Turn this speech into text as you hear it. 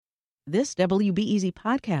This WBEZ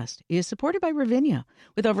podcast is supported by Ravinia,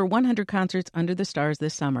 with over 100 concerts under the stars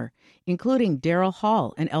this summer, including Daryl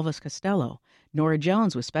Hall and Elvis Costello, Norah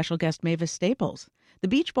Jones with special guest Mavis Staples, The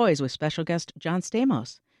Beach Boys with special guest John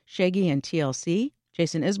Stamos, Shaggy and TLC,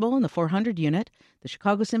 Jason Isbell and the 400 Unit, the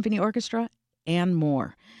Chicago Symphony Orchestra, and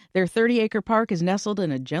more. Their 30-acre park is nestled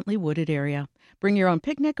in a gently wooded area. Bring your own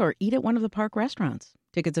picnic or eat at one of the park restaurants.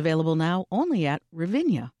 Tickets available now only at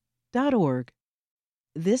ravinia.org.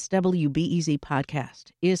 This WBEZ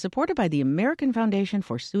podcast is supported by the American Foundation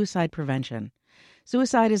for Suicide Prevention.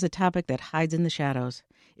 Suicide is a topic that hides in the shadows.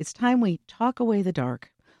 It's time we talk away the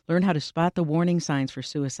dark, learn how to spot the warning signs for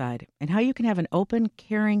suicide, and how you can have an open,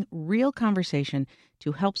 caring, real conversation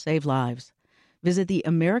to help save lives. Visit the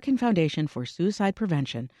American Foundation for Suicide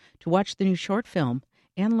Prevention to watch the new short film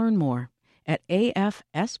and learn more at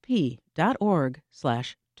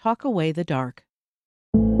afsp.org/talkawaythedark.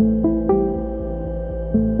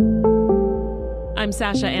 I'm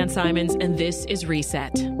Sasha Ann Simons, and this is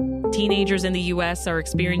Reset. Teenagers in the U.S. are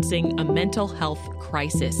experiencing a mental health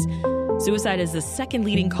crisis. Suicide is the second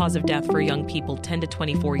leading cause of death for young people 10 to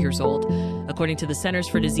 24 years old, according to the Centers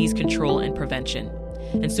for Disease Control and Prevention.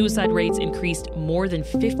 And suicide rates increased more than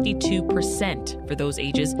 52% for those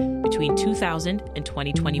ages between 2000 and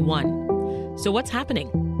 2021. So what's happening?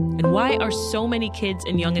 And why are so many kids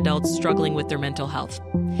and young adults struggling with their mental health?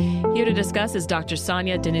 Here to discuss is Dr.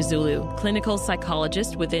 Sonia Dinizulu, clinical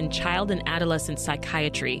psychologist within child and adolescent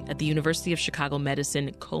psychiatry at the University of Chicago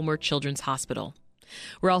Medicine Comer Children's Hospital.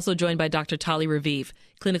 We're also joined by Dr. Tali Raviv,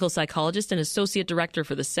 clinical psychologist and associate director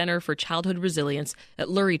for the Center for Childhood Resilience at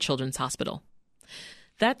Lurie Children's Hospital.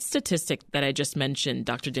 That statistic that I just mentioned,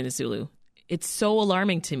 Dr. Dinizulu, it's so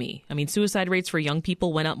alarming to me. I mean, suicide rates for young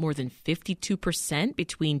people went up more than 52%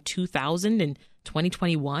 between 2000 and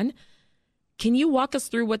 2021. Can you walk us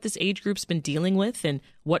through what this age group's been dealing with and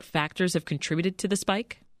what factors have contributed to the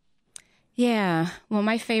spike? Yeah. Well,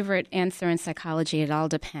 my favorite answer in psychology, it all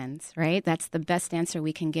depends, right? That's the best answer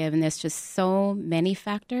we can give. And there's just so many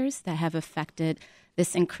factors that have affected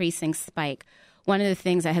this increasing spike. One of the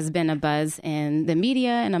things that has been a buzz in the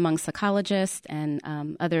media and among psychologists and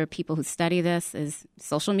other people who study this is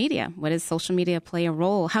social media. What does social media play a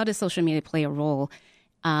role? How does social media play a role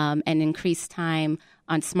and increase time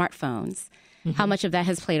on smartphones? Mm-hmm. How much of that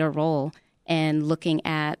has played a role in looking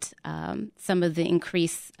at some of the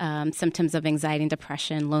increased symptoms of anxiety and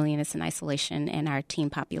depression, loneliness and isolation in our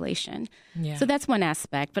teen population? Yeah. So that's one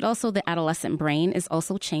aspect. But also the adolescent brain is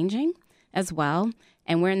also changing as well.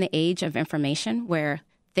 And we're in the age of information where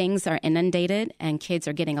things are inundated and kids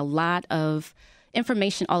are getting a lot of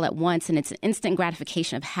information all at once. And it's an instant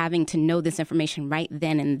gratification of having to know this information right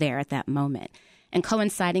then and there at that moment. And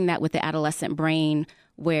coinciding that with the adolescent brain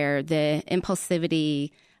where the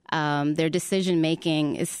impulsivity, their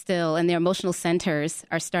decision-making is still, and their emotional centers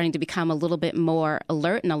are starting to become a little bit more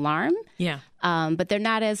alert and alarmed. Yeah. But they're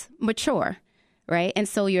not as mature, right? And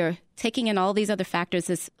so you're taking in all these other factors,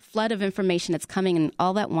 this flood of information that's coming in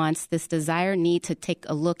all at once, this desire, need to take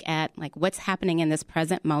a look at like what's happening in this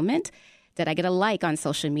present moment. Did I get a like on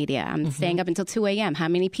social media? I'm staying up until 2 a.m. How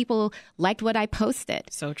many people liked what I posted?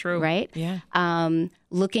 So true. Right? Yeah.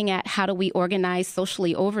 Looking at how do we organize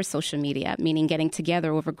socially over social media, meaning getting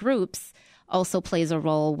together over groups, also plays a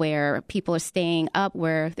role where people are staying up,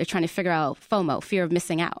 where they're trying to figure out FOMO, fear of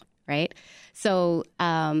missing out, right? So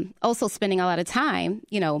also spending a lot of time,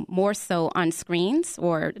 more so on screens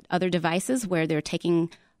or other devices where they're taking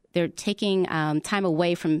time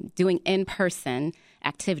away from doing in-person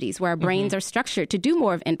activities, where our brains are structured to do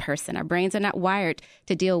more of in-person. Our brains are not wired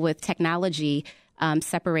to deal with technology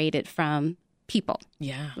separated from people.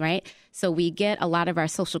 Yeah. Right? So we get a lot of our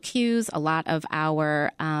social cues, a lot of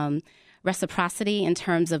our reciprocity in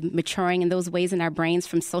terms of maturing in those ways in our brains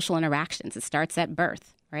from social interactions. It starts at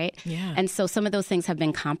birth. Right? Yeah. And so some of those things have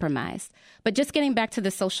been compromised. But just getting back to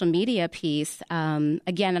the social media piece,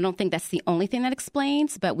 again, I don't think that's the only thing that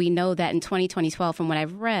explains, but we know that in 2012, from what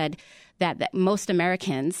I've read, that most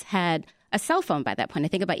Americans had a cell phone by that point. I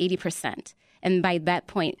think about 80%. And by that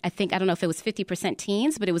point, I don't know if it was 50%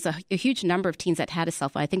 teens, but it was a huge number of teens that had a cell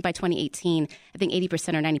phone. I think by 2018, I think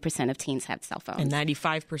 80% or 90% of teens had cell phones. And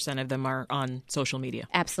 95% of them are on social media.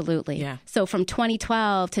 Absolutely. Yeah. So from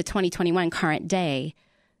 2012 to 2021, current day,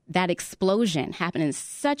 that explosion happened in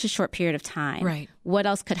such a short period of time. Right. What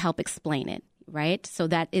else could help explain it, right? So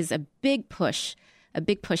that is a big push a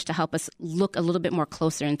big push to help us look a little bit more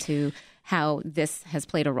closer into how this has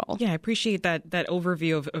played a role. Yeah, I appreciate that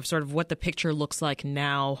overview of sort of what the picture looks like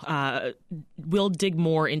now. We'll dig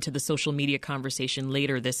more into the social media conversation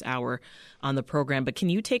later this hour on the program. But can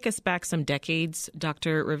you take us back some decades,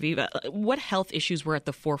 Dr. Raviva? What health issues were at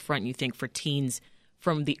the forefront, you think, for teens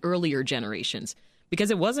from the earlier generations?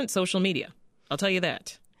 Because it wasn't social media. I'll tell you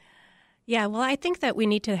that. Yeah, well, I think that we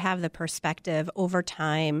need to have the perspective over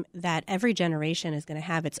time that every generation is going to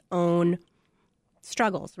have its own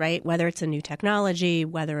struggles, right? Whether it's a new technology,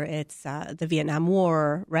 whether it's the Vietnam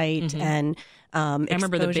War, right? Mm-hmm. And I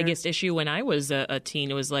remember the biggest issue when I was a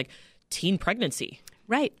teen. It was like teen pregnancy.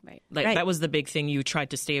 Right. That was the big thing you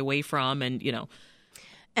tried to stay away from, and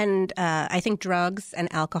And I think drugs and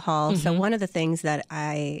alcohol. Mm-hmm. So one of the things that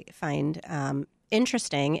I find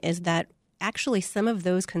interesting is that actually some of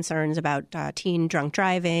those concerns about teen drunk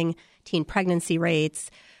driving, teen pregnancy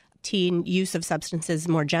rates, teen use of substances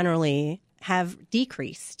more generally have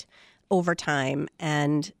decreased over time.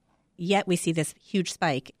 And yet we see this huge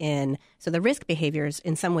spike in, so the risk behaviors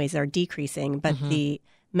in some ways are decreasing, but the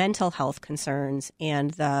mental health concerns and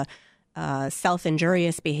the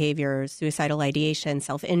self-injurious behaviors, suicidal ideation,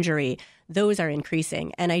 self-injury, those are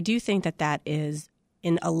increasing. And I do think that that is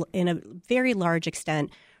in a very large extent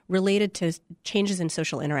related to changes in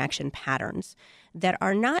social interaction patterns that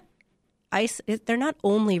are not they're not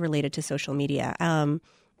only related to social media.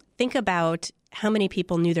 Think about how many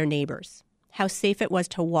people knew their neighbors, how safe it was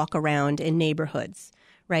to walk around in neighborhoods,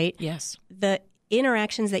 right? Yes. The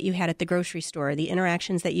interactions that you had at the grocery store, the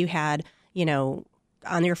interactions that you had,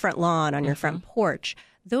 on your front lawn, on your front porch,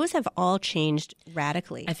 those have all changed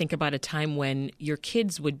radically. I think about a time when your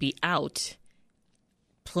kids would be out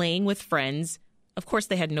playing with friends. Of course,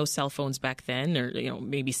 they had no cell phones back then, or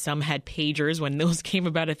maybe some had pagers when those came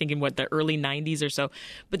about, I think in the early 90s or so.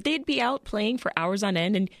 But they'd be out playing for hours on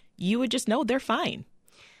end, and you would just know they're fine.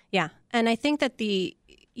 Yeah. And I think that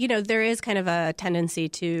there is kind of a tendency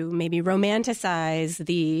to maybe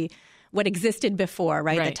romanticize what existed before,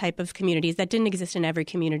 right? The type of communities that didn't exist in every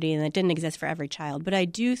community and that didn't exist for every child. But I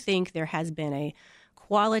do think there has been a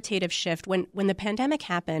qualitative shift. When the pandemic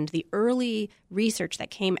happened, the early research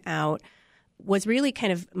that came out was really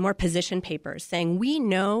kind of more position papers saying we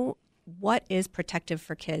know what is protective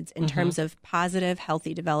for kids in terms of positive,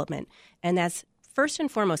 healthy development. And that's first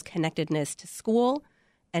and foremost connectedness to school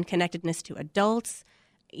and connectedness to adults,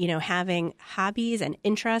 having hobbies and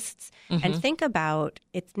interests. And think about,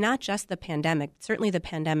 it's not just the pandemic. Certainly the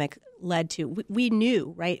pandemic led to, we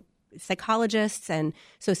knew, right? Psychologists and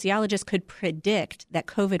sociologists could predict that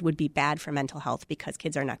COVID would be bad for mental health because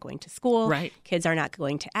kids are not going to school. Right. Kids are not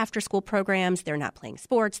going to after-school programs. They're not playing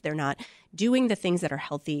sports. They're not doing the things that are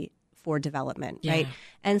healthy for development, right?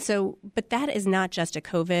 And so, but that is not just a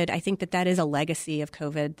COVID. I think that is a legacy of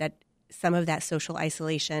COVID, that some of that social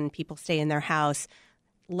isolation, people stay in their house,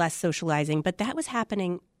 less socializing, but that was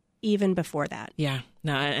happening even before that. Yeah,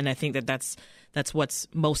 no, and I think that's what's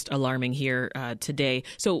most alarming here today.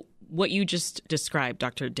 So what you just described,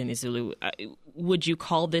 Dr. Dinizulu, would you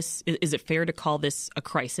call this, is it fair to call this a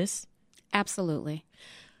crisis? Absolutely.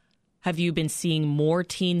 Have you been seeing more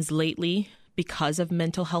teens lately because of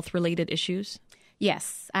mental health related issues?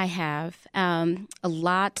 Yes, I have. A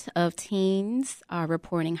lot of teens are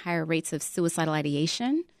reporting higher rates of suicidal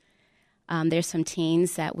ideation. There's some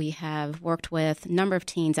teens that we have worked with, a number of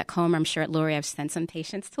teens at Comer. I'm sure at Lurie I've sent some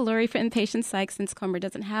patients to Lurie for inpatient psych since Comer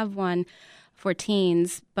doesn't have one for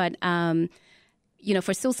teens. But,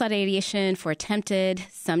 for suicidal ideation, for attempted,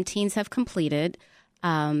 some teens have completed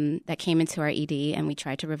that came into our ED, and we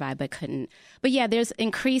tried to revive but couldn't. But yeah, there's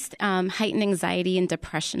increased heightened anxiety and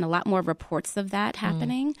depression, a lot more reports of that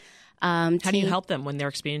happening. How do you help them when they're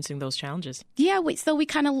experiencing those challenges? Yeah, we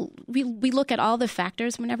look at all the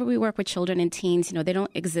factors whenever we work with children and teens. They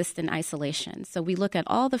don't exist in isolation. So we look at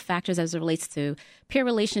all the factors as it relates to peer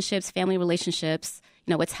relationships, family relationships,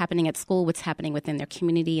 what's happening at school, what's happening within their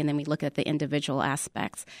community, and then we look at the individual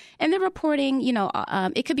aspects. And the reporting,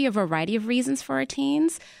 it could be a variety of reasons for our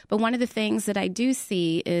teens, but one of the things that I do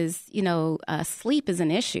see is, sleep is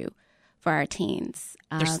an issue for our teens.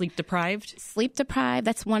 They're sleep deprived? Sleep deprived.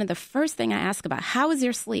 That's one of the first thing I ask about. How is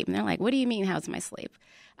your sleep? And they're like, what do you mean, how's my sleep?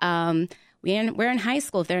 We're in high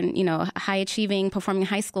school. If they're in, high achieving, performing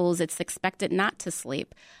high schools, it's expected not to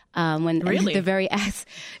sleep. Really?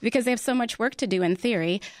 Because they have so much work to do in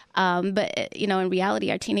theory. But, in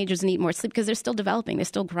reality, our teenagers need more sleep because they're still developing. They're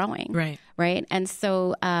still growing. Right. And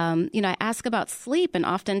so, I ask about sleep, and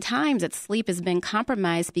oftentimes that sleep has been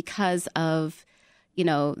compromised because of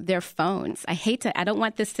their phones. I don't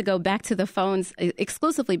want this to go back to the phones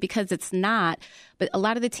exclusively because it's not, but a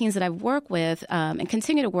lot of the teens that I've worked with and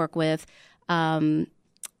continue to work with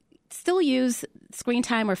still use screen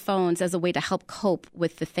time or phones as a way to help cope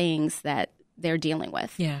with the things that they're dealing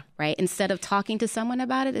with. Yeah. Right. Instead of talking to someone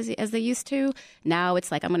about it as they used to, now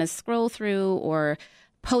it's like I'm going to scroll through or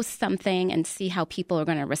post something and see how people are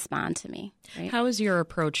going to respond to me. Right? How is your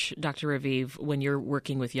approach, Dr. Raviv, when you're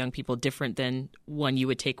working with young people different than one you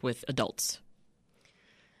would take with adults?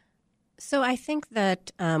 So I think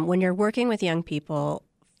that when you're working with young people,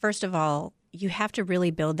 first of all, you have to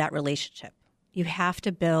really build that relationship. You have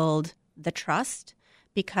to build the trust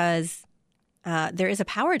because there is a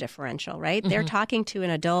power differential, right? Mm-hmm. They're talking to an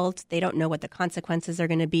adult. They don't know what the consequences are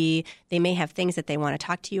going to be. They may have things that they want to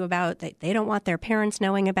talk to you about that they don't want their parents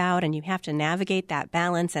knowing about, and you have to navigate that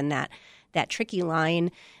balance and that tricky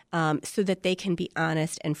line so that they can be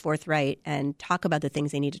honest and forthright and talk about the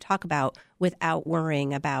things they need to talk about without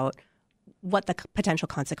worrying about what the potential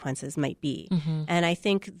consequences might be. Mm-hmm. And I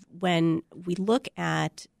think when we look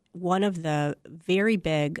at one of the very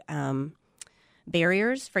big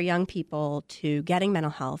barriers for young people to getting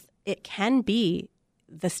mental health, it can be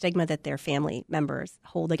the stigma that their family members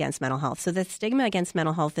hold against mental health. So the stigma against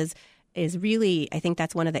mental health is really, I think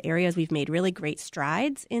that's one of the areas we've made really great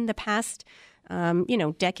strides in the past,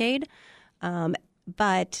 decade.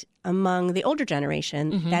 But among the older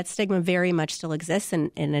generation, mm-hmm. that stigma very much still exists,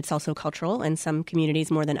 and it's also cultural in some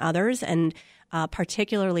communities more than others, and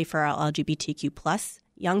particularly for our LGBTQ plus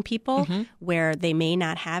young people, mm-hmm. where they may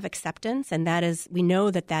not have acceptance. And we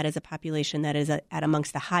know that is a population that is at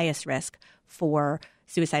amongst the highest risk for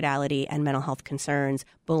suicidality and mental health concerns,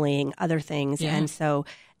 bullying, other things. Yeah. And so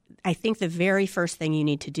I think the very first thing you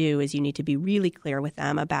need to do is you need to be really clear with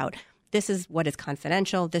them about this is what is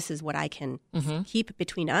confidential. This is what I can mm-hmm. keep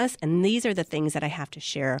between us. And these are the things that I have to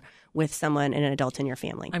share with someone, an adult in your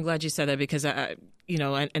family. I'm glad you said that because,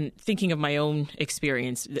 and thinking of my own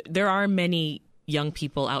experience, there are many young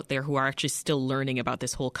people out there who are actually still learning about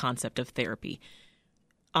this whole concept of therapy.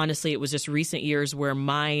 Honestly, it was just recent years where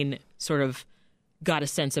mine sort of got a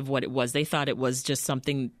sense of what it was. They thought it was just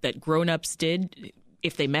something that grown-ups did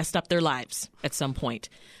if they messed up their lives at some point.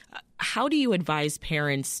 How do you advise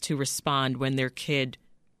parents to respond when their kid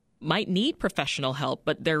might need professional help,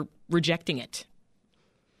 but they're rejecting it?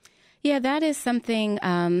 Yeah, that is something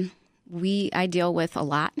I deal with a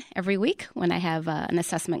lot every week when I have an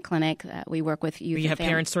assessment clinic. We work with youth. You have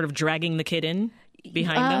parents sort of dragging the kid in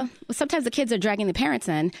behind them? Sometimes the kids are dragging the parents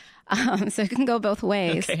in, so it can go both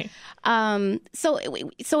ways. Okay. So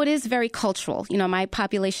it is very cultural. My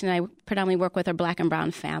population I predominantly work with are Black and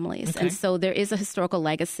brown families. Okay. And so there is a historical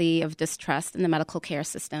legacy of distrust in the medical care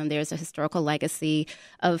system. There's a historical legacy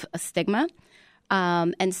of a stigma.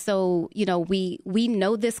 And so, we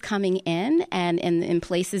know this coming in, and in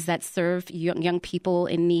places that serve young people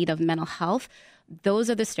in need of mental health, those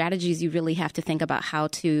are the strategies you really have to think about how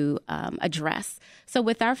to address. So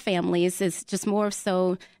with our families, it's just more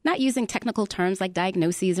so not using technical terms like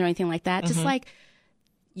diagnoses or anything like that, mm-hmm. just like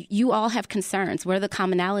you all have concerns. What are the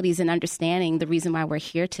commonalities in understanding the reason why we're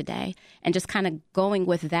here today? And just kind of going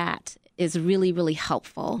with that is really, really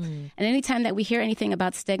helpful. Mm. And anytime that we hear anything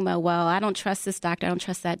about stigma, well, I don't trust this doctor, I don't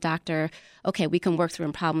trust that doctor, okay, we can work through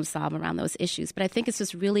and problem solve around those issues. But I think it's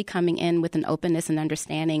just really coming in with an openness and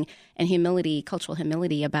understanding and humility, cultural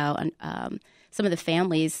humility about some of the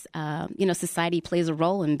families. Society plays a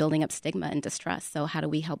role in building up stigma and distrust. So how do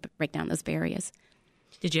we help break down those barriers?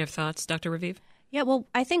 Did you have thoughts, Dr. Raviv? Yeah, well,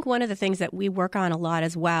 I think one of the things that we work on a lot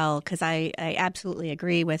as well, because I absolutely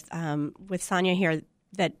agree with Sonia here,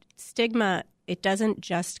 that stigma, it doesn't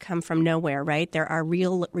just come from nowhere, right? There are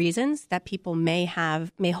real reasons that people may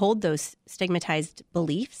hold those stigmatized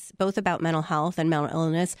beliefs, both about mental health and mental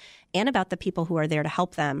illness and about the people who are there to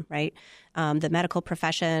help them, right? The medical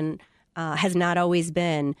profession has not always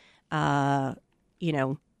been,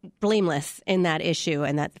 blameless in that issue,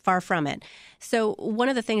 and that far from it. So one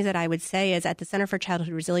of the things that I would say is at the Center for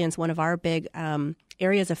Childhood Resilience, one of our big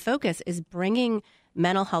areas of focus is bringing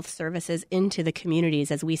mental health services into the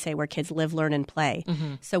communities, as we say, where kids live, learn, and play.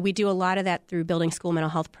 Mm-hmm. So we do a lot of that through building school mental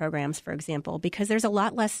health programs, for example, because there's a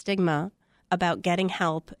lot less stigma about getting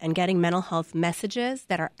help and getting mental health messages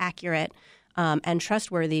that are accurate and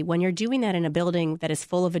trustworthy when you're doing that in a building that is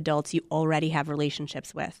full of adults you already have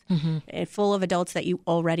relationships with, mm-hmm. full of adults that you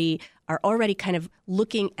are already kind of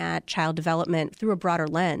looking at child development through a broader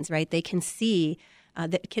lens, right? They can see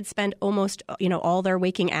that kids spend almost, all their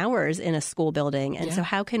waking hours in a school building. And so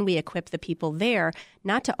how can we equip the people there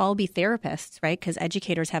not to all be therapists, right? Because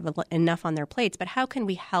educators have enough on their plates. But how can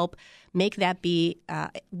we help make that be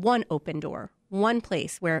one open door one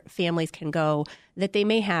place where families can go that they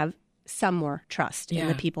may have some more trust in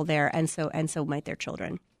the people there, and so might their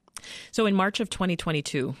children. So in March of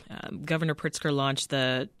 2022, Governor Pritzker launched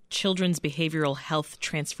the Children's Behavioral Health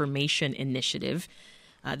Transformation Initiative.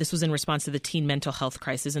 This was in response to the teen mental health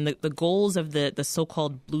crisis. And the goals of the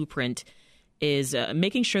so-called blueprint is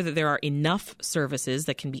making sure that there are enough services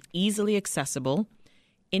that can be easily accessible,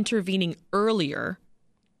 intervening earlier,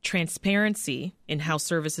 transparency in how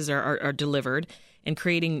services are delivered, and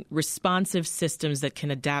creating responsive systems that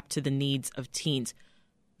can adapt to the needs of teens.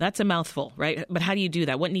 That's a mouthful, right? But how do you do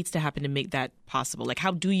that? What needs to happen to make that possible? Like,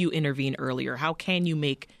 how do you intervene earlier? How can you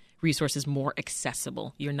make resources more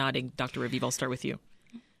accessible? You're nodding, Dr. Raviv. I'll start with you.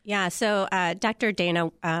 Yeah, so Dr.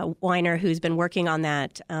 Dana Weiner, who's been working on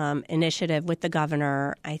that initiative with the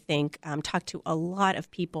governor, I think talked to a lot of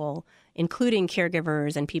people, including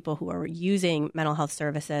caregivers and people who are using mental health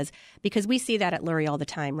services, because we see that at Lurie all the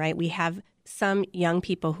time, right? We have some young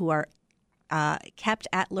people who are kept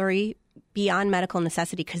at Lurie beyond medical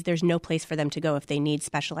necessity because there's no place for them to go if they need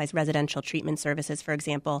specialized residential treatment services, for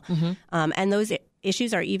example. And those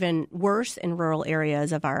issues are even worse in rural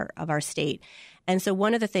areas of our state. And so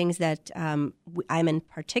one of the things that I'm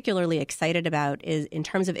particularly excited about is in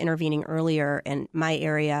terms of intervening earlier in my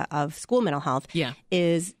area of school mental health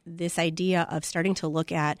is this idea of starting to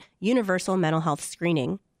look at universal mental health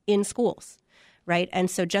screening in schools, right? And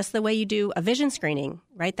so just the way you do a vision screening,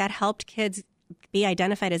 right, that helped kids be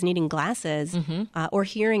identified as needing glasses or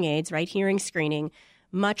hearing aids, right, hearing screening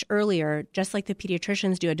much earlier, just like the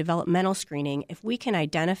pediatricians do a developmental screening. If we can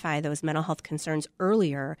identify those mental health concerns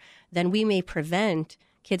earlier, then we may prevent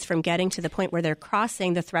kids from getting to the point where they're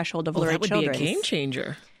crossing the threshold of Lurie Children's. That would be a game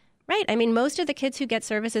changer. Right. I mean, most of the kids who get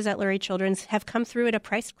services at Lurie Children's have come through at a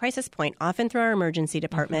crisis point, often through our emergency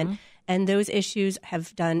department. And those issues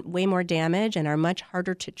have done way more damage and are much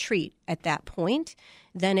harder to treat at that point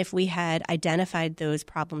than if we had identified those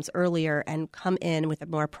problems earlier and come in with a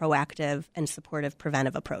more proactive and supportive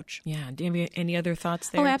preventive approach. Yeah. Do you have any other thoughts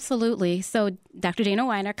there? Oh, absolutely. So Dr. Dana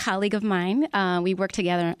Weiner, colleague of mine, we worked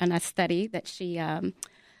together on a study that she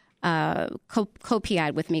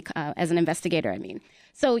co-PI'd with me as an investigator,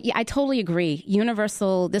 So, yeah, I totally agree.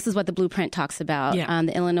 Universal, this is what the blueprint talks about.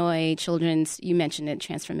 The Illinois Children's, you mentioned it,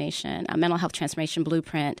 transformation, mental health transformation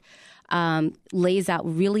blueprint lays out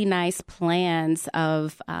really nice plans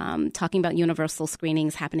of talking about universal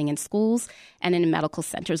screenings happening in schools and in medical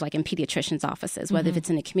centers, like in pediatricians' offices, whether if it's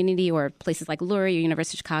in the community or places like Lurie or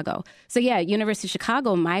University of Chicago. So, yeah, University of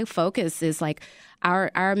Chicago, my focus is like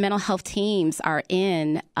our mental health teams are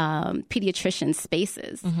in pediatrician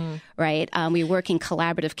spaces, right? We work in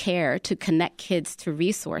collaborative care to connect kids to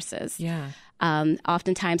resources.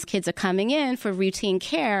 Oftentimes kids are coming in for routine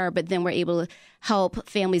care, but then we're able to help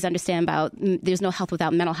families understand about there's no health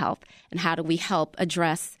without mental health, and how do we help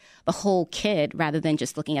address the whole kid rather than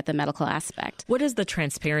just looking at the medical aspect. What does the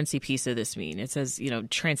transparency piece of this mean? It says,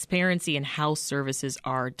 transparency in how services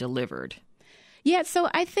are delivered. Yeah, so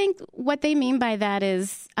I think what they mean by that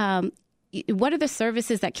is what are the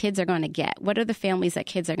services that kids are going to get? What are the families that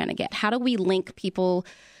kids are going to get? How do we link people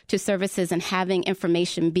to services and having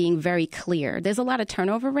information being very clear? There's a lot of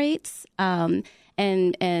turnover rates and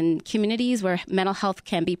communities where mental health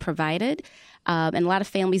can be provided. And a lot of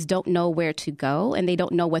families don't know where to go, and they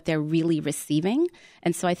don't know what they're really receiving.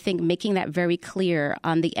 And so I think making that very clear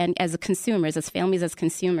on the end as consumers, as families, as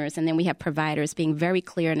consumers, and then we have providers being very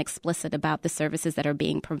clear and explicit about the services that are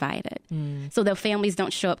being provided. So that families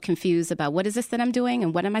don't show up confused about what is this that I'm doing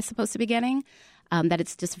and what am I supposed to be getting, that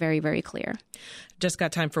it's just very, very clear. Just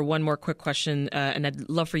got time for one more quick question, and I'd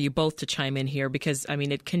love for you both to chime in here because,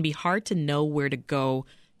 it can be hard to know where to go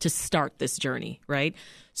to start this journey, right?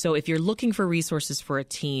 So if you're looking for resources for a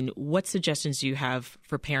teen, what suggestions do you have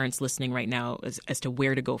for parents listening right now as to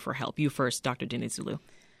where to go for help? You first, Dr. Dinizulu.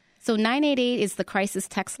 So 988 is the crisis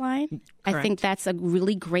text line. Correct. I think that's a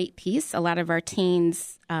really great piece. A lot of our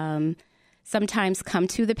teens sometimes come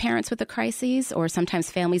to the parents with a crisis, or sometimes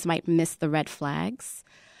families might miss the red flags.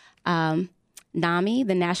 NAMI,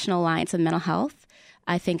 the National Alliance of Mental Health,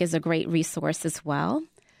 I think is a great resource as well.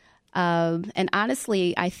 And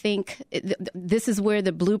honestly, I think this is where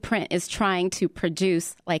the blueprint is trying to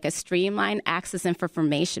produce like a streamlined access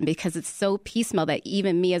information, because it's so piecemeal that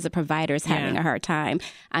even me as a provider is having a hard time.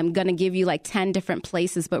 I'm going to give you like 10 different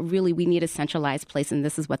places, but really we need a centralized place, and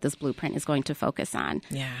this is what this blueprint is going to focus on.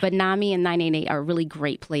 But NAMI and 988 are really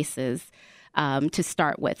great places to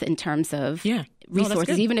start with in terms of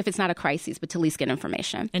resources, even if it's not a crisis, but to at least get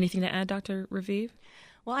information. Anything to add, Dr. Raviv?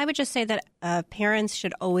 Well, I would just say that parents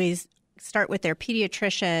should always start with their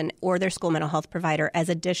pediatrician or their school mental health provider as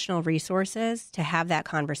additional resources to have that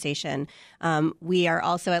conversation. We are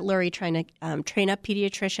also at Lurie trying to train up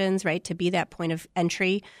pediatricians, right, to be that point of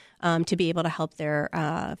entry, to be able to help their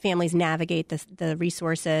families navigate the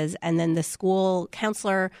resources. And then the school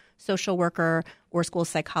counselor, social worker, or school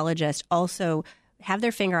psychologist also have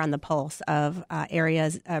their finger on the pulse of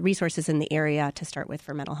resources in the area to start with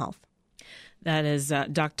for mental health. That is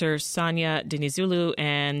Dr. Sonia Dinizulu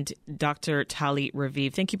and Dr. Tali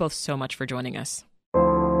Raviv. Thank you both so much for joining us.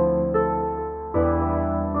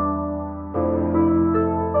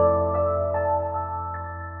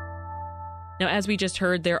 Now, as we just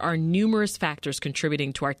heard, there are numerous factors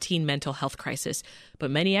contributing to our teen mental health crisis,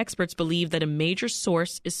 but many experts believe that a major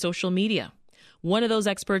source is social media. One of those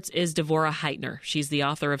experts is Devorah Heitner. She's the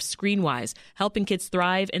author of Screenwise, Helping Kids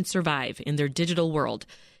Thrive and Survive in Their Digital World,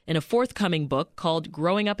 in a forthcoming book called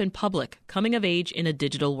Growing Up in Public, Coming of Age in a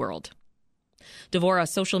Digital World. Devorah,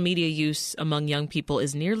 social media use among young people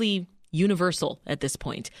is nearly universal at this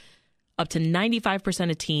point. Up to 95%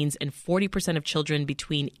 of teens and 40% of children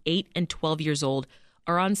between 8 and 12 years old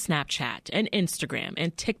are on Snapchat and Instagram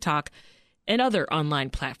and TikTok and other online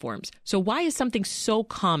platforms. So why is something so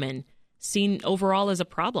common seen overall as a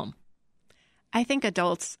problem? I think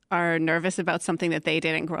adults are nervous about something that they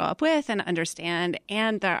didn't grow up with and understand.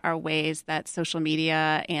 And there are ways that social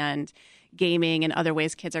media and gaming and other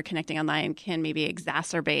ways kids are connecting online can maybe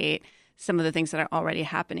exacerbate some of the things that are already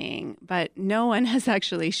happening. But no one has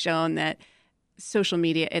actually shown that social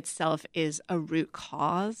media itself is a root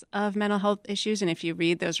cause of mental health issues. And if you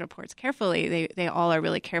read those reports carefully, they all are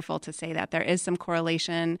really careful to say that there is some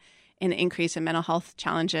correlation in the increase in mental health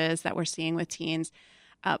challenges that we're seeing with teens.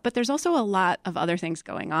 But there's also a lot of other things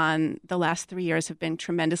going on. The last 3 years have been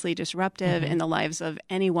tremendously disruptive in the lives of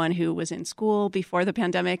anyone who was in school before the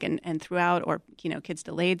pandemic and throughout, or, kids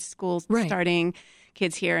delayed schools starting.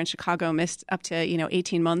 Kids here in Chicago missed up to,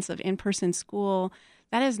 18 months of in-person school.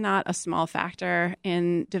 That is not a small factor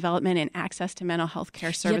in development and access to mental health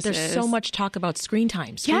care services. Yet there's so much talk about screen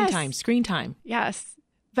time. Yes.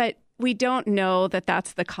 But we don't know that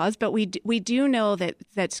that's the cause, but we do know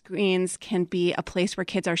that screens can be a place where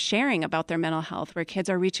kids are sharing about their mental health, where kids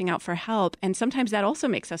are reaching out for help. And sometimes that also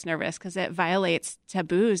makes us nervous because it violates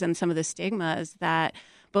taboos and some of the stigmas that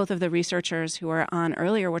both of the researchers who were on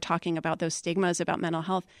earlier were talking about, those stigmas about mental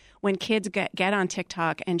health. When kids get on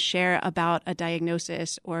TikTok and share about a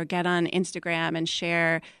diagnosis, or get on Instagram and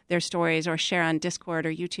share their stories, or share on Discord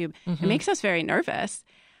or YouTube, it makes us very nervous.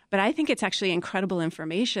 But I think it's actually incredible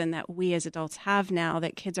information that we as adults have now,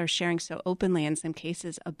 that kids are sharing so openly in some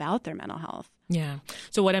cases about their mental health. Yeah.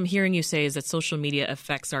 So what I'm hearing you say is that social media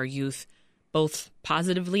affects our youth both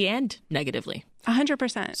positively and negatively.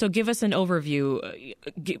 100%. So give us an overview,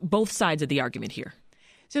 both sides of the argument here.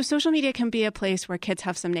 So social media can be a place where kids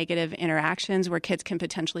have some negative interactions, where kids can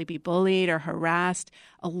potentially be bullied or harassed.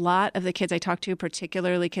 A lot of the kids I talk to,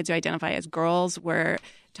 particularly kids who identify as girls, were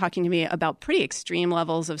talking to me about pretty extreme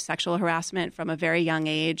levels of sexual harassment from a very young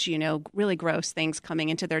age, really gross things coming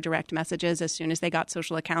into their direct messages as soon as they got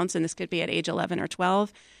social accounts. And this could be at age 11 or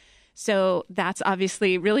 12. So that's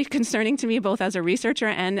obviously really concerning to me, both as a researcher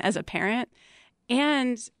and as a parent.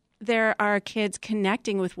 And there are kids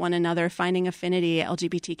connecting with one another, finding affinity,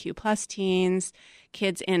 LGBTQ plus teens,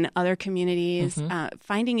 kids in other communities,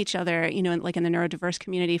 finding each other, like in the neurodiverse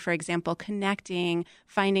community, for example, connecting,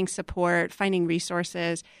 finding support, finding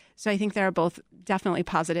resources. So I think there are both definitely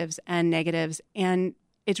positives and negatives. And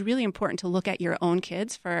it's really important to look at your own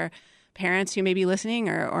kids. For parents who may be listening,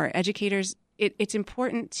 or educators, it's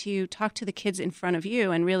important to talk to the kids in front of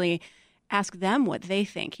you and really ask them what they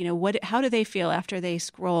think. How do they feel after they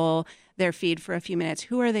scroll their feed for a few minutes?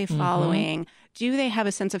 Who are they following? Do they have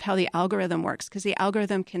a sense of how the algorithm works? Because the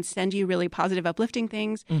algorithm can send you really positive, uplifting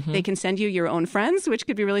things. They can send you your own friends, which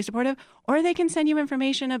could be really supportive, or they can send you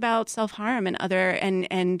information about self-harm and other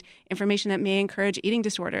and information that may encourage eating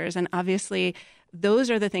disorders. And obviously,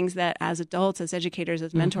 those are the things that as adults, as educators,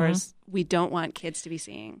 as mentors, we don't want kids to be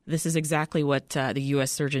seeing. This is exactly what the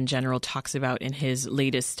U.S. Surgeon General talks about in his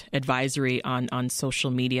latest advisory on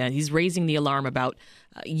social media. He's raising the alarm about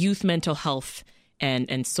youth mental health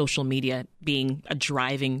and social media being a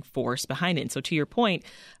driving force behind it. And so to your point,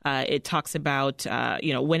 it talks about,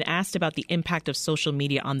 when asked about the impact of social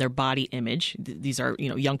media on their body image, these are,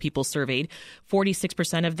 young people surveyed,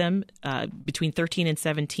 46% of them between 13 and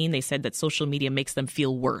 17, they said that social media makes them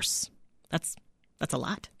feel worse. That's That's a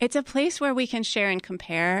lot. It's a place where we can share and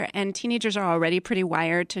compare, and teenagers are already pretty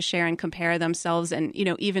wired to share and compare themselves. And,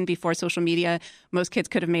 even before social media, most kids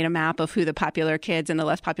could have made a map of who the popular kids and the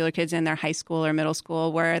less popular kids in their high school or middle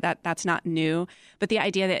school were. That's not new. But the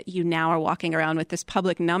idea that you now are walking around with this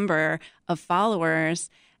public number of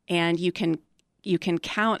followers and you can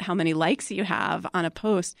count how many likes you have on a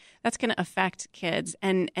post, that's going to affect kids.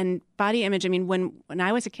 And body image, when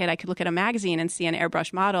I was a kid, I could look at a magazine and see an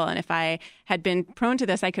airbrushed model. And if I had been prone to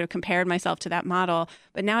this, I could have compared myself to that model.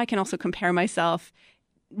 But now I can also compare myself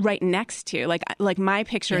right next to, like my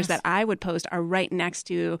pictures that I would post are right next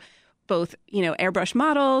to both, airbrush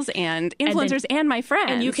models and influencers and my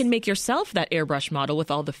friends. And you can make yourself that airbrush model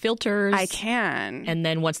with all the filters. I can. And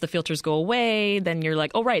then once the filters go away, then you're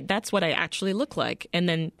like, oh, right, that's what I actually look like. And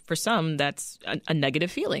then for some, that's a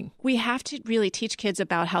negative feeling. We have to really teach kids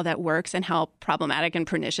about how that works and how problematic and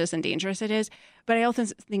pernicious and dangerous it is. But I also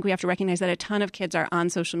think we have to recognize that a ton of kids are on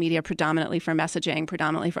social media predominantly for messaging,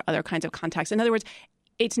 predominantly for other kinds of contacts. In other words,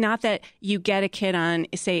 it's not that you get a kid on,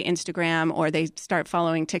 say, Instagram or they start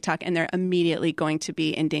following TikTok and they're immediately going to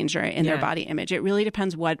be in danger in their body image. It really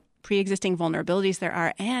depends what pre-existing vulnerabilities there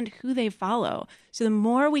are and who they follow. So the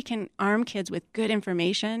more we can arm kids with good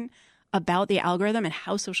information about the algorithm and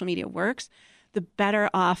how social media works, the better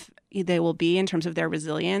off they will be in terms of their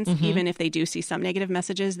resilience. Even if they do see some negative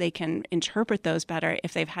messages, they can interpret those better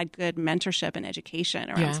if they've had good mentorship and education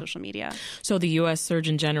around social media. So the U.S.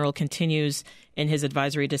 Surgeon General continues in his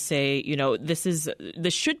advisory to say,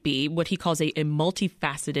 this should be what he calls a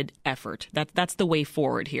multifaceted effort. That's the way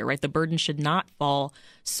forward here, right? The burden should not fall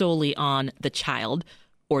solely on the child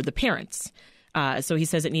or the parents. So he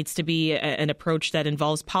says it needs to be an approach that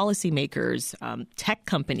involves policymakers, tech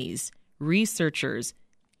companies, researchers,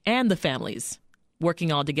 and the families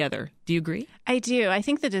working all together. Do you agree? I do. I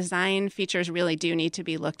think the design features really do need to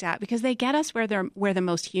be looked at because they get us where we're the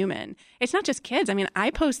most human. It's not just kids. I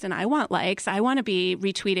post and I want likes. I want to be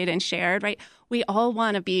retweeted and shared, right? We all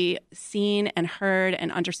want to be seen and heard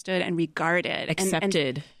and understood and regarded.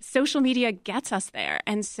 Accepted. And social media gets us there.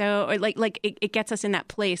 And so it gets us in that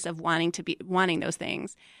place of wanting those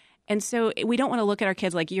things. And so we don't want to look at our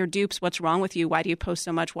kids like, you're dupes. What's wrong with you? Why do you post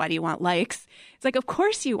so much? Why do you want likes? It's like, of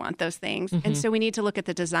course you want those things. And so we need to look at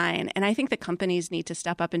the design. And I think the companies need to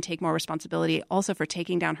step up and take more responsibility also for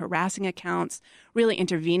taking down harassing accounts, really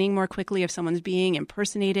intervening more quickly if someone's being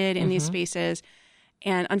impersonated in these spaces.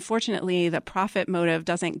 And unfortunately, the profit motive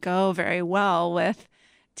doesn't go very well with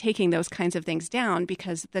taking those kinds of things down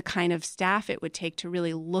because the kind of staff it would take to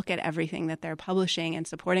really look at everything that they're publishing and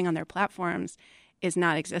supporting on their platforms is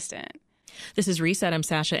not existent. This is Reset. I'm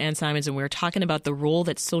Sasha Ann Simons, and we're talking about the role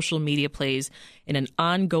that social media plays in an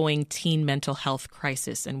ongoing teen mental health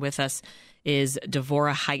crisis. And with us is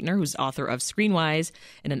Devora Heitner, who's author of Screenwise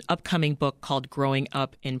and an upcoming book called Growing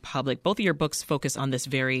Up in Public. Both of your books focus on this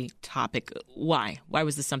very topic. Why? Why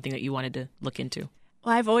was this something that you wanted to look into?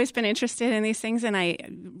 Well, I've always been interested in these things, and I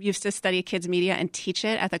used to study kids' media and teach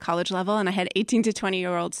it at the college level. And I had 18 to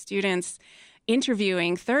 20-year-old students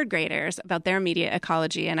interviewing third graders about their media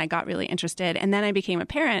ecology, and I got really interested. And then I became a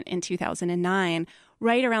parent in 2009,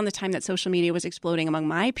 right around the time that social media was exploding among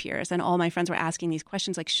my peers. And all my friends were asking these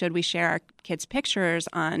questions like, should we share our kids' pictures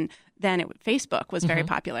on, Facebook was very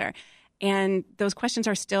popular. And those questions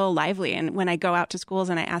are still lively. And when I go out to schools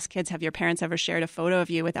and I ask kids, have your parents ever shared a photo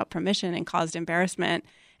of you without permission and caused embarrassment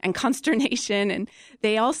and consternation? And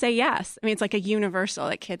they all say yes. It's like a universal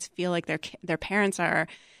that kids feel like their parents are.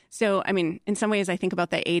 So, in some ways, I think about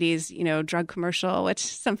the 80s, drug commercial, which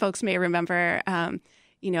some folks may remember.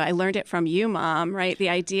 I learned it from you, Mom, right? The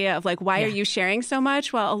idea of why are you sharing so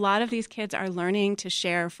much? Well, a lot of these kids are learning to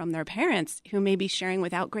share from their parents who may be sharing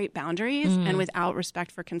without great boundaries and without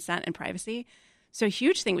respect for consent and privacy. So a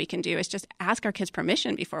huge thing we can do is just ask our kids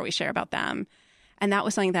permission before we share about them. And that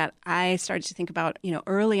was something that I started to think about,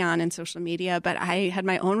 early on in social media. But I had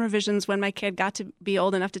my own revisions when my kid got to be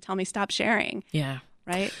old enough to tell me stop sharing. Yeah.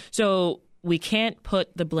 Right. So we can't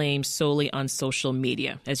put the blame solely on social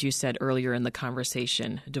media, as you said earlier in the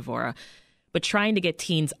conversation, Devora. But trying to get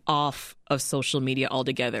teens off of social media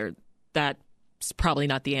altogether, that's probably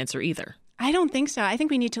not the answer either. I don't think so. I think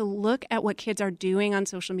we need to look at what kids are doing on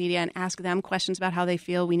social media and ask them questions about how they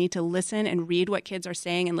feel. We need to listen and read what kids are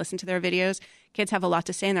saying and listen to their videos. Kids have a lot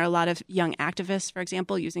to say, and there are a lot of young activists, for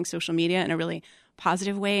example, using social media in a really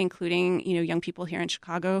positive way, including, young people here in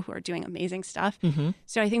Chicago who are doing amazing stuff.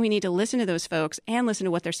 So I think we need to listen to those folks and listen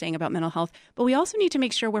to what they're saying about mental health. But we also need to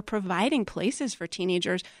make sure we're providing places for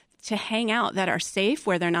teenagers to hang out that are safe,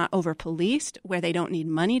 where they're not over-policed, where they don't need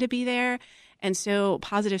money to be there. And so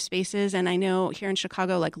positive spaces, and I know here in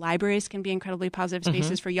Chicago, like libraries can be incredibly positive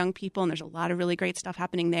spaces for young people, and there's a lot of really great stuff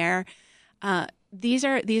happening there. These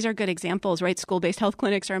are good examples, right? School-based health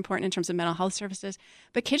clinics are important in terms of mental health services,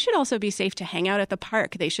 but kids should also be safe to hang out at the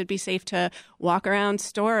park. They should be safe to walk around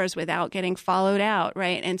stores without getting followed out,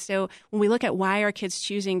 right? And so when we look at why are kids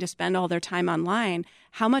choosing to spend all their time online,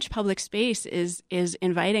 how much public space is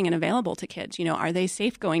inviting and available to kids? You know, are they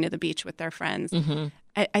safe going to the beach with their friends?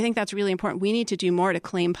 I think that's really important. We need to do more to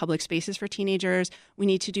claim public spaces for teenagers. We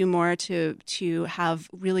need to do more to have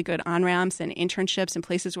really good on-ramps and internships and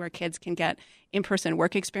places where kids can get in-person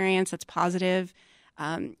work experience that's positive.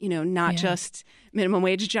 Not just minimum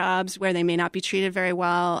wage jobs where they may not be treated very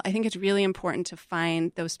well. I think it's really important to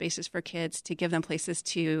find those spaces for kids, to give them places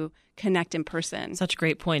to connect in person. Such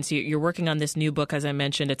great points. You're working on this new book, as I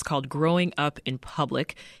mentioned. It's called Growing Up in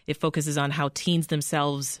Public. It focuses on how teens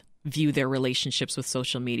themselves view their relationships with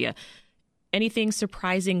social media. Anything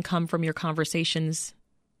surprising come from your conversations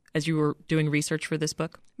as you were doing research for this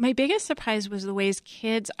book? My biggest surprise was the ways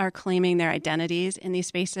kids are claiming their identities in these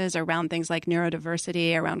spaces around things like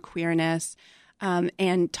neurodiversity, around queerness,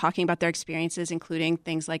 and talking about their experiences, including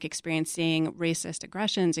things like experiencing racist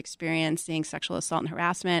aggressions, experiencing sexual assault and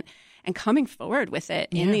harassment, and coming forward with it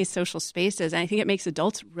in these social spaces. And I think it makes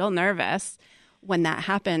adults real nervous when that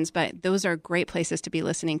happens, but those are great places to be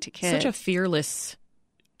listening to kids. Such a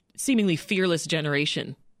seemingly fearless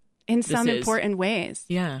generation. In some important ways.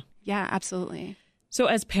 Yeah. Yeah, absolutely. So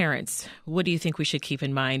as parents, what do you think we should keep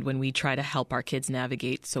in mind when we try to help our kids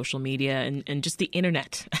navigate social media and just the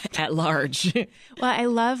internet at large? Well, I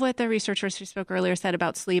love what the researchers who spoke earlier said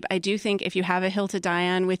about sleep. I do think if you have a hill to die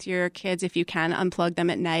on with your kids, if you can unplug them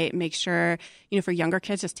at night, make sure, for younger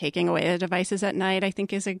kids, just taking away the devices at night, I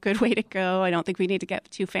think is a good way to go. I don't think we need to get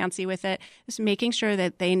too fancy with it. Just making sure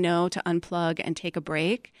that they know to unplug and take a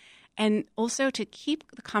break. And also to keep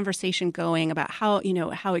the conversation going about how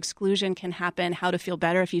exclusion can happen, how to feel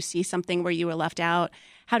better if you see something where you were left out,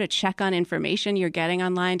 how to check on information you're getting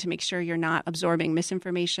online to make sure you're not absorbing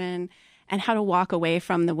misinformation, and how to walk away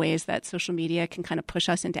from the ways that social media can kind of push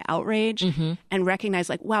us into outrage and recognize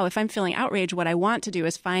like, wow, if I'm feeling outraged, what I want to do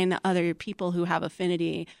is find other people who have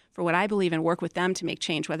affinity for what I believe and work with them to make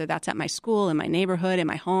change, whether that's at my school, in my neighborhood, in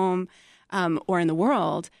my home, or in the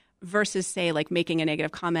world. Versus, say, like making a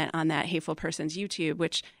negative comment on that hateful person's YouTube,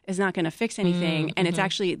 which is not going to fix anything. And it's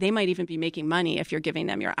actually, they might even be making money if you're giving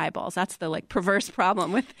them your eyeballs. That's the perverse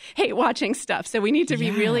problem with hate watching stuff. So we need to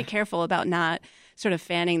be really careful about not sort of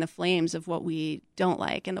fanning the flames of what we don't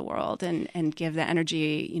like in the world and give the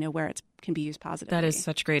energy, where it can be used positively. That is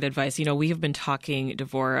such great advice. We have been talking,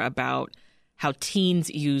 Devorah, about how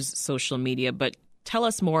teens use social media, but tell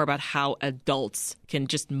us more about how adults can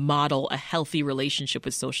just model a healthy relationship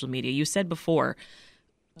with social media. You said before,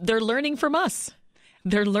 they're learning from us.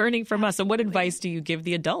 So what advice do you give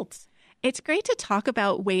the adults? It's great to talk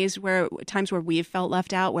about times where we've felt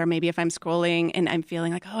left out, where maybe if I'm scrolling and I'm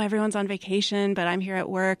feeling like, oh, everyone's on vacation, but I'm here at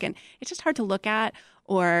work, and it's just hard to look at.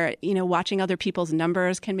 Or, watching other people's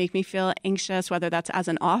numbers can make me feel anxious, whether that's as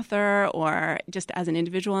an author or just as an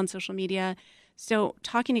individual on social media. So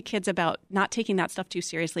talking to kids about not taking that stuff too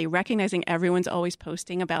seriously, recognizing everyone's always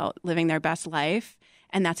posting about living their best life,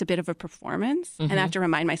 and that's a bit of a performance. And I have to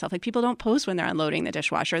remind myself, people don't post when they're unloading the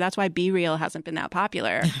dishwasher. That's why Be Real hasn't been that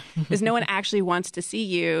popular, because no one actually wants to see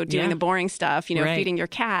you doing the boring stuff, feeding your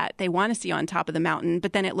cat. They want to see you on top of the mountain,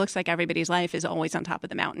 but then it looks like everybody's life is always on top of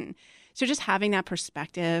the mountain. So just having that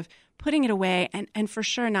perspective, putting it away, and for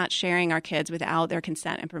sure not sharing our kids without their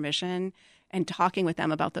consent and permission, and talking with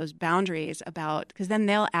them about those boundaries, because then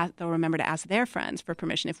they'll remember to ask their friends for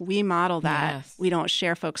permission. If we model that, we don't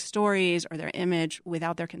share folks' stories or their image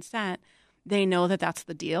without their consent, they know that that's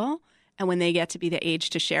the deal. And when they get to be the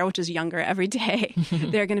age to share, which is younger every day,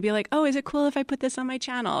 they're going to be like, oh, is it cool if I put this on my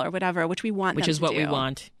channel or whatever, which we want them to do. Which is what we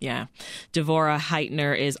want, yeah. Devorah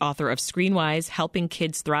Heitner is author of Screenwise, Helping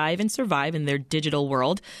Kids Thrive and Survive in Their Digital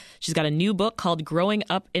World. She's got a new book called Growing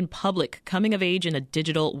Up in Public, Coming of Age in a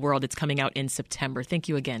Digital World. It's coming out in September. Thank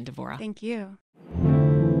you again, Devorah. Thank you.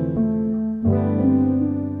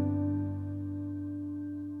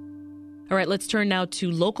 All right, let's turn now to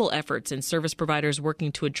local efforts and service providers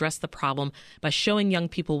working to address the problem by showing young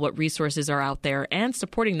people what resources are out there and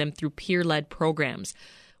supporting them through peer-led programs.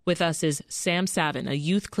 With us is Sam Savin, a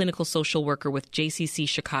youth clinical social worker with JCC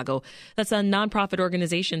Chicago. That's a nonprofit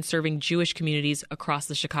organization serving Jewish communities across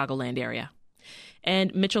the Chicagoland area.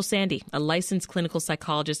 And Mitchell Sandy, a licensed clinical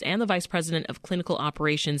psychologist and the vice president of clinical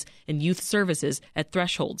operations and youth services at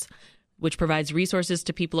Thresholds, which provides resources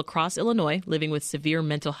to people across Illinois living with severe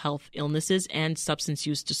mental health illnesses and substance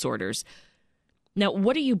use disorders. Now,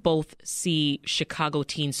 what do you both see Chicago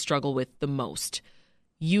teens struggle with the most?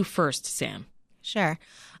 You first, Sam. Sure.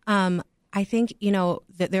 I think,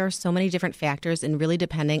 that there are so many different factors, and really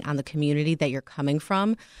depending on the community that you're coming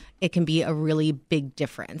from, it can be a really big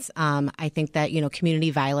difference. I think that,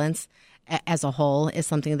 community violence as a whole is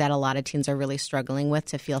something that a lot of teens are really struggling with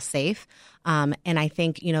to feel safe. And I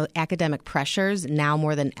think, academic pressures now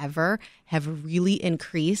more than ever have really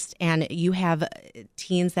increased. And you have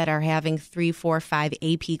teens that are having 3, 4, 5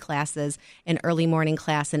 AP classes, an early morning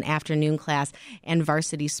class, an afternoon class, and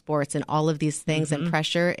varsity sports, and all of these things, and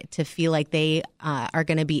pressure to feel like they are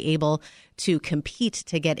going to be able to compete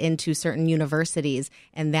to get into certain universities,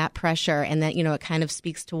 and that pressure. And that, it kind of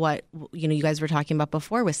speaks to what, you guys were talking about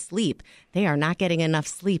before with sleep. They are not getting enough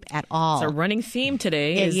sleep at all. It's a running theme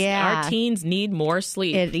today. Our teens need more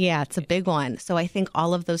sleep. It's a big one. So I think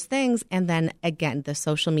all of those things. And then again, the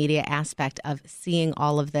social media aspect of seeing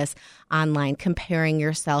all of this online, comparing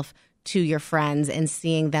yourself to your friends and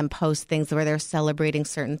seeing them post things where they're celebrating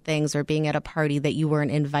certain things or being at a party that you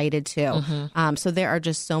weren't invited to. So there are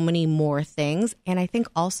just so many more things. And I think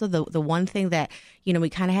also the one thing that, we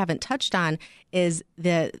kind of haven't touched on is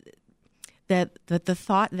the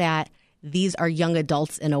thought that these are young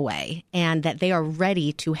adults in a way, and that they are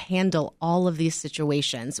ready to handle all of these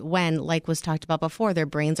situations when, like was talked about before, their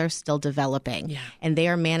brains are still developing, and they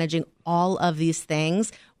are managing all of these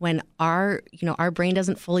things when our brain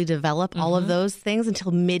doesn't fully develop all of those things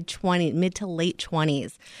until mid to late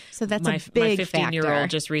 20s. So that's a big factor. My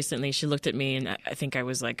 15-year-old just recently, she looked at me and I think I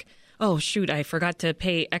was like, oh, shoot, I forgot to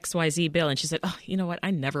pay XYZ bill. And she said, oh, you know what? I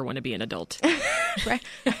never want to be an adult. Right.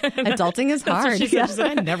 Adulting is hard. She said,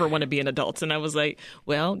 I never want to be an adult. And I was like,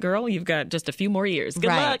 well, girl, you've got just a few more years. Good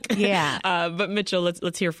luck. Yeah. But Mitchell,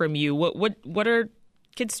 let's hear from you. What are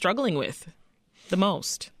kids struggling with the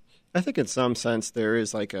most? I think in some sense there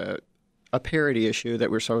is like a parity issue that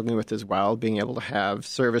we're struggling with as well, being able to have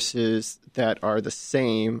services that are the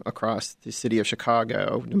same across the city of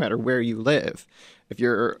Chicago, no matter where you live. If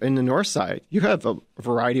you're in the north side, you have a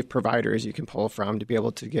variety of providers you can pull from to be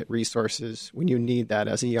able to get resources when you need that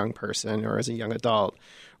as a young person or as a young adult.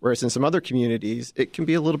 Whereas in some other communities, it can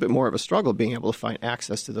be a little bit more of a struggle being able to find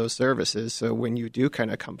access to those services. So when you do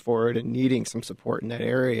kind of come forward and needing some support in that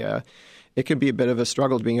area, it can be a bit of a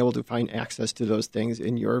struggle being able to find access to those things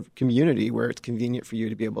in your community where it's convenient for you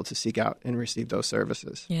to be able to seek out and receive those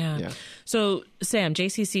services. Yeah. So, Sam,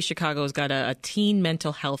 JCC Chicago has got a teen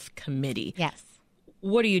mental health committee. Yes.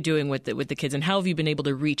 What are you doing with the kids, and how have you been able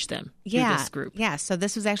to reach them through this group? Yeah, so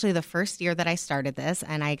this was actually the first year that I started this,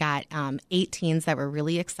 and I got 8 teens that were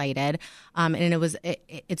really excited, and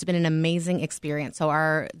it's been an amazing experience. So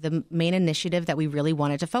the main initiative that we really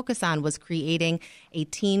wanted to focus on was creating a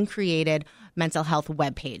teen-created mental health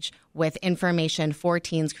webpage with information for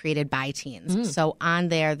teens created by teens. So on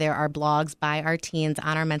there are blogs by our teens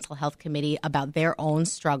on our mental health committee about their own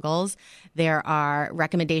struggles. There are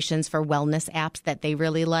recommendations for wellness apps that they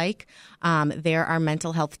really like. There are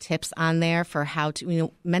mental health tips on there for how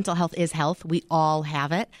to, mental health is health. We all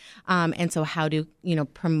have it. And so how to,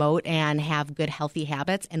 promote and have good, healthy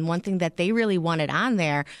habits. And one thing that they really wanted on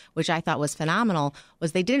there, which I thought was phenomenal,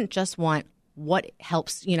 was they didn't just want what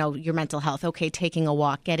helps, your mental health. Okay, taking a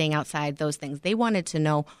walk, getting outside, those things. They wanted to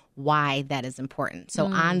know why that is important. So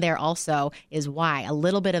on there also is why, a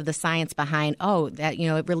little bit of the science behind, that,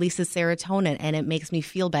 it releases serotonin and it makes me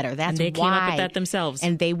feel better. That's why. And they came up with that themselves.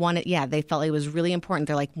 And they wanted, they felt it was really important.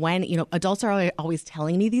 They're like, when, adults are always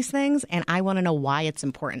telling me these things, and I want to know why it's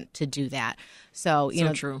important to do that. So,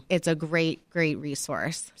 true. It's a great, great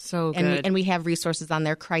resource. So good. And we have resources on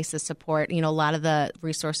there, crisis support. A lot of the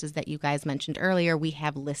resources that you guys mentioned earlier, we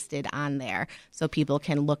have listed on there. So people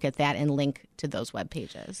can look at that and link to those web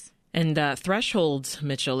pages. And Thresholds,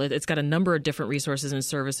 Mitchell, it's got a number of different resources and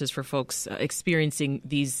services for folks experiencing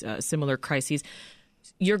these similar crises.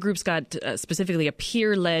 Your group's got specifically a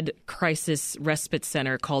peer-led crisis respite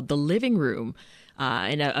center called The Living Room,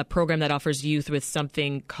 and a program that offers youth with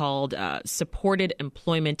something called supported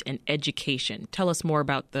employment and education. Tell us more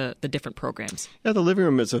about the different programs. Yeah, The Living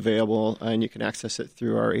Room is available, and you can access it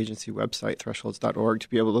through our agency website, thresholds.org, to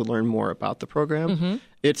be able to learn more about the program.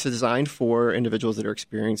 It's designed for individuals that are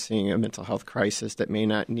experiencing a mental health crisis that may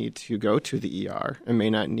not need to go to the ER and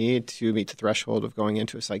may not need to meet the threshold of going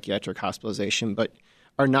into a psychiatric hospitalization, but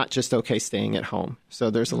are not just okay staying at home.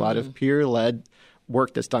 So there's a lot of peer-led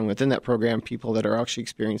work that's done within that program. People that are actually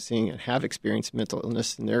experiencing and have experienced mental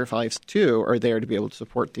illness in their lives too are there to be able to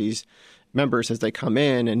support these members as they come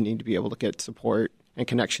in and need to be able to get support and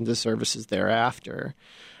connection to services thereafter.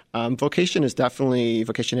 Vocation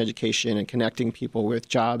education and connecting people with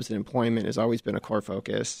jobs and employment has always been a core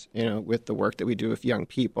focus, with the work that we do with young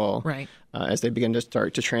people right. As they begin to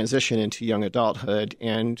start to transition into young adulthood.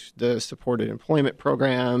 And the supported employment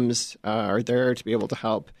programs are there to be able to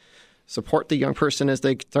help support the young person as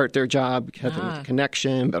they start their job, having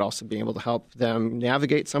connection, but also being able to help them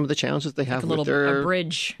navigate some of the challenges they have a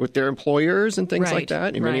bridge with their employers and things like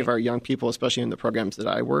that. And many right. of our young people, especially in the programs that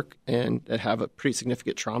I work in that have a pretty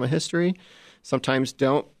significant trauma history, sometimes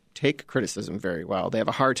don't take criticism very well. They have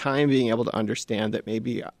a hard time being able to understand that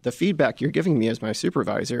maybe the feedback you're giving me as my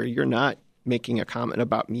supervisor, you're not making a comment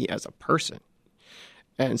about me as a person.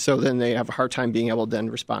 And so then they have a hard time being able to then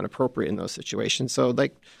respond appropriate in those situations. So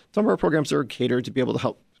like some of our programs are catered to be able to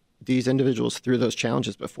help these individuals through those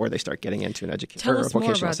challenges before they start getting into an education or a vocational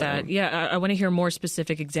Tell us more about setting. that. Yeah, I want to hear more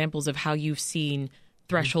specific examples of how you've seen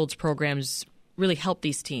Thresholds programs really help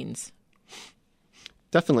these teens.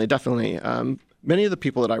 Definitely. Many of the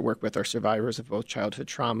people that I work with are survivors of both childhood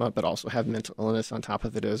trauma, but also have mental illness on top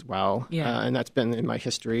of it as well. Yeah. And that's been in my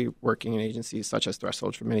history working in agencies such as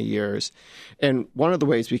Thresholds for many years. And one of the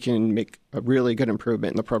ways we can make a really good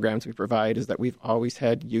improvement in the programs we provide is that we've always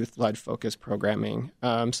had youth-led focused programming.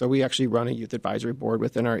 So we actually run a youth advisory board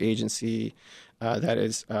within our agency that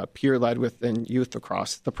is peer-led within youth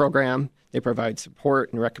across the program. They provide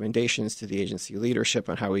support and recommendations to the agency leadership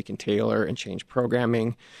on how we can tailor and change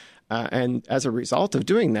programming. And as a result of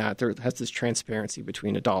doing that, there has this transparency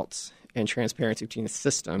between adults and transparency between the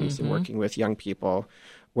systems and working with young people,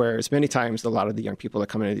 whereas many times a lot of the young people that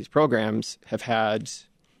come into these programs have had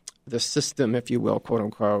the system, if you will, quote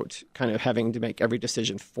unquote, kind of having to make every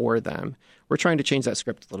decision for them. We're trying to change that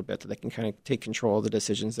script a little bit so they can kind of take control of the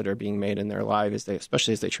decisions that are being made in their lives,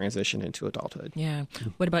 especially as they transition into adulthood. Yeah.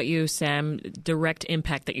 What about you, Sam? Direct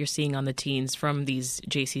impact that you're seeing on the teens from these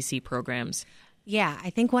JCC programs? Yeah, I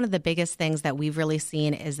think one of the biggest things that we've really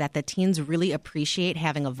seen is that the teens really appreciate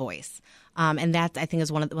having a voice. And that, I think,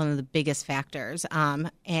 is one of the biggest factors. And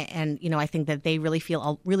I think that they really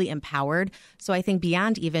feel really empowered. So I think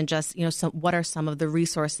beyond even just, what are some of the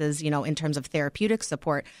resources, in terms of therapeutic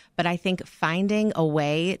support, but I think finding a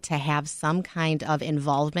way to have some kind of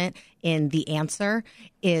involvement in the answer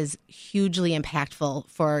is hugely impactful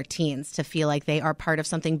for teens to feel like they are part of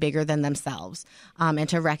something bigger than themselves, and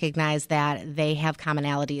to recognize that they have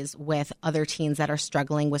commonalities with other teens that are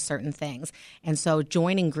struggling with certain things. And so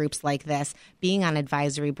joining groups like this, being on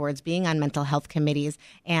advisory boards, being on mental health committees,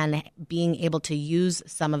 and being able to use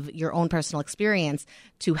some of your own personal experience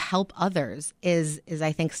to help others is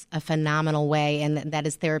I think, a phenomenal way, and that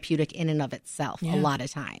is therapeutic in and of itself a lot of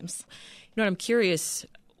times. I'm curious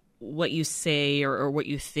what you say or what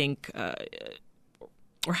you think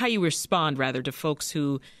or how you respond, rather, to folks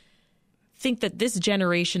who think that this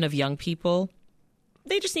generation of young people,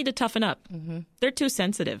 they just need to toughen up. Mm-hmm. They're too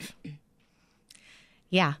sensitive.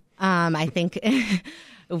 Yeah, I think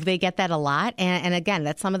they get that a lot. And again,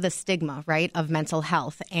 that's some of the stigma, right, of mental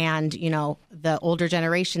health. And, the older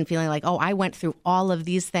generation feeling like, oh, I went through all of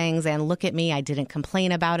these things and look at me. I didn't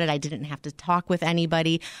complain about it. I didn't have to talk with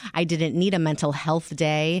anybody. I didn't need a mental health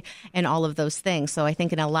day and all of those things. So I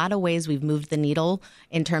think in a lot of ways we've moved the needle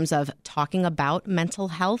in terms of talking about mental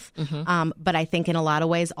health. Mm-hmm. But I think in a lot of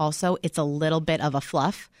ways also it's a little bit of a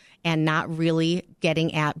fluff and not really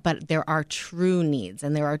getting at, but there are true needs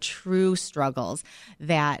and there are true struggles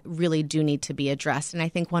that really do need to be addressed. And I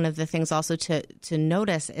think one of the things also to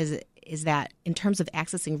notice is that in terms of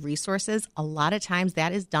accessing resources, a lot of times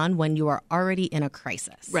that is done when you are already in a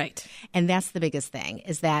crisis. Right. And that's the biggest thing,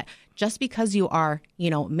 is that just because you are,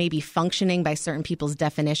 maybe functioning by certain people's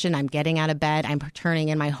definition, I'm getting out of bed, I'm turning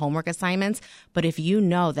in my homework assignments, but if you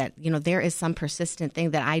know that, there is some persistent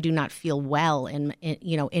thing that I do not feel well in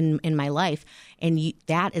my life, and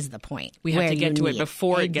that is the point. We have to get to it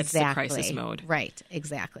before it gets to crisis mode. Right,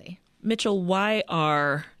 exactly. Mitchell,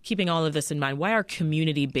 keeping all of this in mind, why are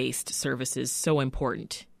community-based services so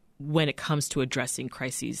important when it comes to addressing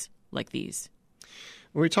crises like these?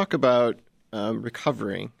 When we talk about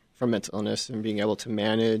recovering from mental illness and being able to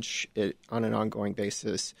manage it on an ongoing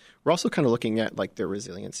basis, we're also kind of looking at their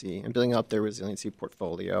resiliency and building up their resiliency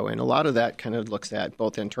portfolio. And a lot of that kind of looks at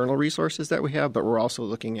both internal resources that we have, but we're also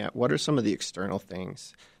looking at what are some of the external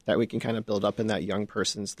things that we can kind of build up in that young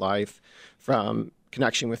person's life, from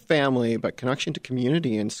connection with family, but connection to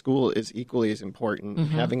community and school is equally as important.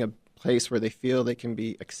 Mm-hmm. Having a place where they feel they can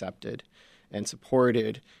be accepted and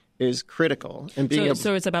supported is critical. And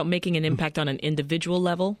so it's about making an impact on an individual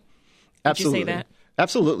level? Absolutely. Would you say that?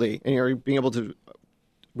 Absolutely. And being able to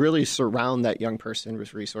really surround that young person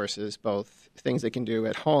with resources, both things they can do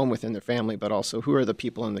at home within their family, but also who are the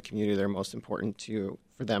people in the community that are most important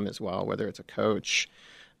for them as well, whether it's a coach,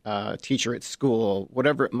 teacher at school,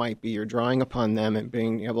 whatever it might be. You're drawing upon them and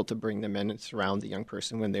being able to bring them in and surround the young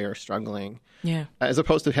person when they are struggling, as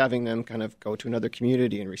opposed to having them kind of go to another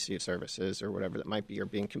community and receive services or whatever that might be, or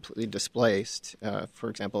being completely displaced. For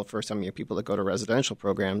example, for some people that go to residential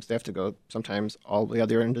programs, they have to go sometimes all the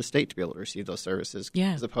other end of the state to be able to receive those services,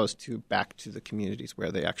 as opposed to back to the communities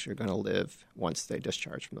where they actually are going to live once they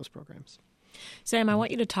discharge from those programs. Sam, I want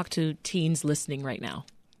you to talk to teens listening right now.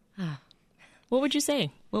 What would you say?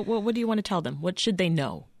 What do you want to tell them? What should they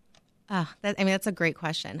know? That's a great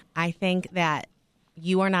question. I think that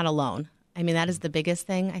you are not alone. I mean, that is the biggest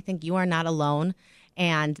thing. I think you are not alone,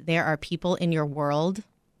 and there are people in your world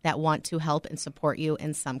that want to help and support you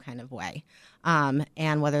in some kind of way.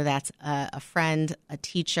 And whether that's a friend, a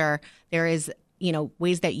teacher, there is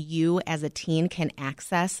ways that you as a teen can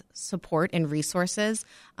access support and resources.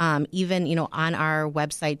 Even, on our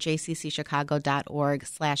website,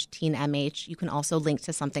 jccchicago.org/teenmh, you can also link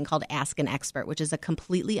to something called Ask an Expert, which is a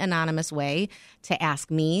completely anonymous way to ask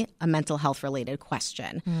me a mental health related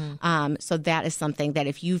question. So that is something that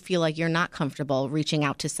if you feel like you're not comfortable reaching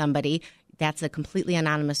out to somebody, that's a completely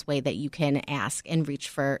anonymous way that you can ask and reach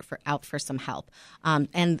for some help.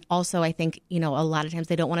 And also, I think, a lot of times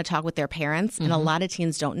they don't want to talk with their parents. And a lot of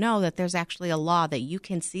teens don't know that there's actually a law that you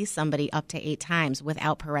can see somebody up to 8 times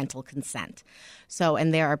without parental consent. So,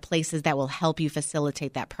 and there are places that will help you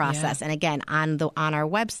facilitate that process. And again, on our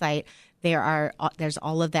website, there's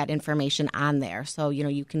all of that information on there. So,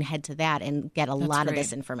 you can head to that and get a lot of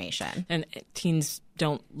this information. And teens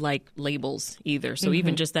don't like labels either. So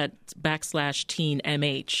even just that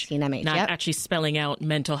 /TeenMH, not actually spelling out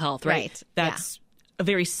mental health, right? That's a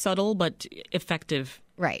very subtle but effective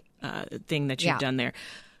thing that you've done there.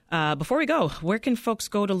 Before we go, where can folks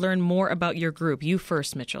go to learn more about your group? You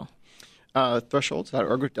first, Mitchell.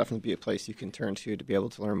 Thresholds.org would definitely be a place you can turn to be able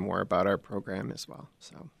to learn more about our program as well.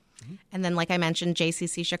 So. And then, like I mentioned,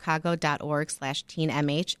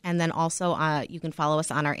 jccchicago.org/teenmh. And then also you can follow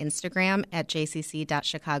us on our Instagram at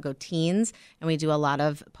jcc.chicagoteens. And we do a lot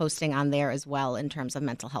of posting on there as well in terms of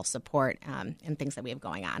mental health support and things that we have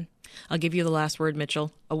going on. I'll give you the last word,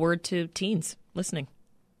 Mitchell. A word to teens listening.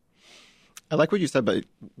 I like what you said about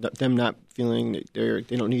them not feeling that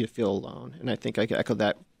they don't need to feel alone. And I think I could echo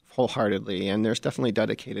that wholeheartedly. And there's definitely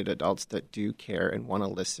dedicated adults that do care and want to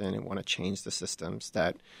listen and want to change the systems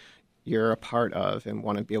that you're a part of and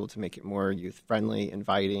want to be able to make it more youth-friendly,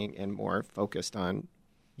 inviting, and more focused on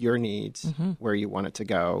your needs, where you want it to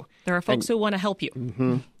go. There are folks who want to help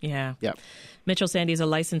you. Yeah. Mitchell Sandy is a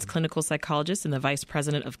licensed clinical psychologist and the vice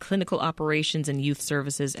president of clinical operations and youth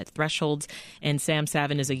services at Thresholds. And Sam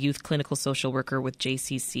Savin is a youth clinical social worker with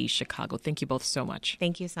JCC Chicago. Thank you both so much.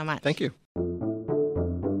 Thank you so much. Thank you.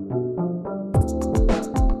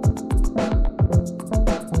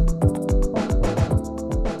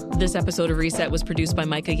 This episode of Reset was produced by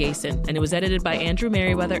Micah Yason, and it was edited by Andrew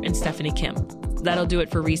Merriweather and Stephanie Kim. That'll do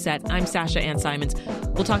it for Reset. I'm Sasha Ann Simons.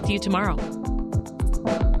 We'll talk to you tomorrow.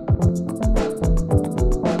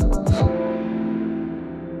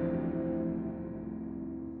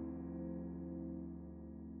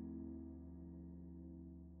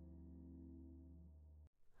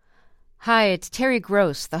 Hi, it's Terry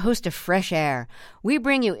Gross, the host of Fresh Air. We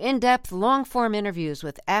bring you in-depth, long-form interviews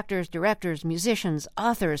with actors, directors, musicians,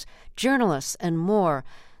 authors, journalists, and more.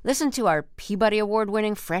 Listen to our Peabody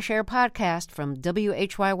Award-winning Fresh Air podcast from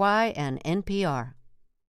WHYY and NPR.